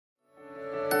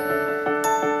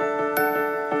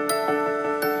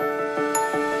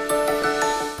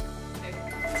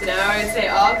say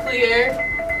all clear.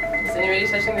 Is anybody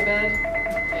touching the bed?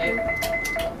 Okay.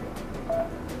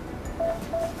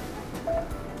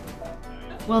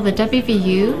 Well, the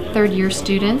WVU third-year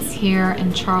students here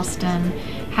in Charleston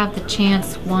have the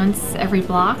chance once every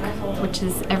block, which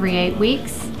is every 8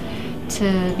 weeks,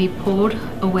 to be pulled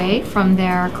away from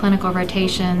their clinical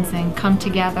rotations and come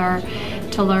together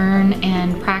to learn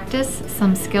and practice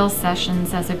some skill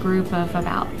sessions as a group of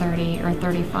about 30 or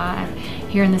 35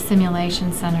 here in the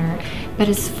Simulation Center. But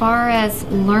as far as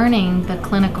learning the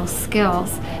clinical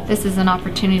skills, this is an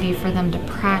opportunity for them to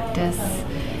practice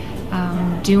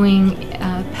doing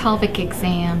pelvic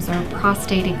exams or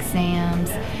prostate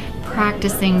exams,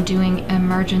 practicing doing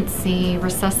emergency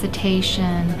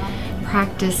resuscitation,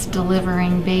 practice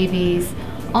delivering babies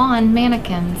on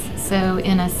mannequins, so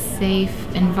in a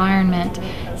safe environment,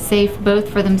 safe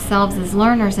both for themselves as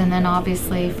learners and then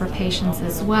obviously for patients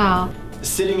as well.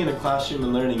 Sitting in a classroom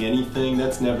and learning anything,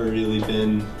 that's never really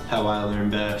been how I learn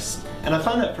best. And I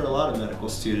find that for a lot of medical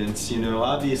students, you know,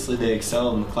 obviously they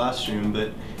excel in the classroom,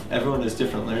 but everyone has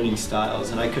different learning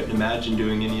styles, and I couldn't imagine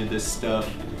doing any of this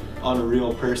stuff on a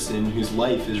real person whose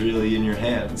life is really in your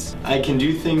hands. I can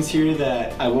do things here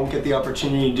that I won't get the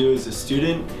opportunity to do as a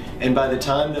student, and by the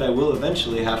time that I will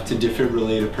eventually have to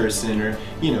defibrillate a person or,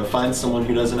 you know, find someone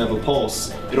who doesn't have a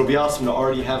pulse, it'll be awesome to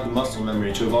already have the muscle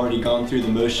memory, to have already gone through the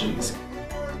motions.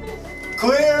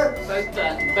 Clear! Both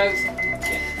done. Both.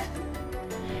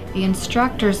 The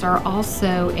instructors are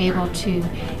also able to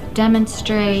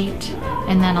demonstrate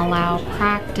and then allow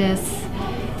practice.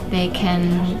 They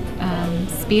can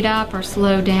speed up or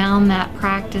slow down that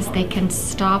practice. They can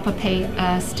stop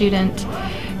a student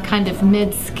kind of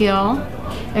mid-skill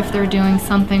if they're doing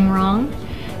something wrong,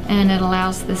 and it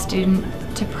allows the student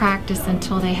to practice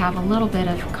until they have a little bit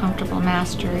of comfortable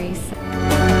mastery.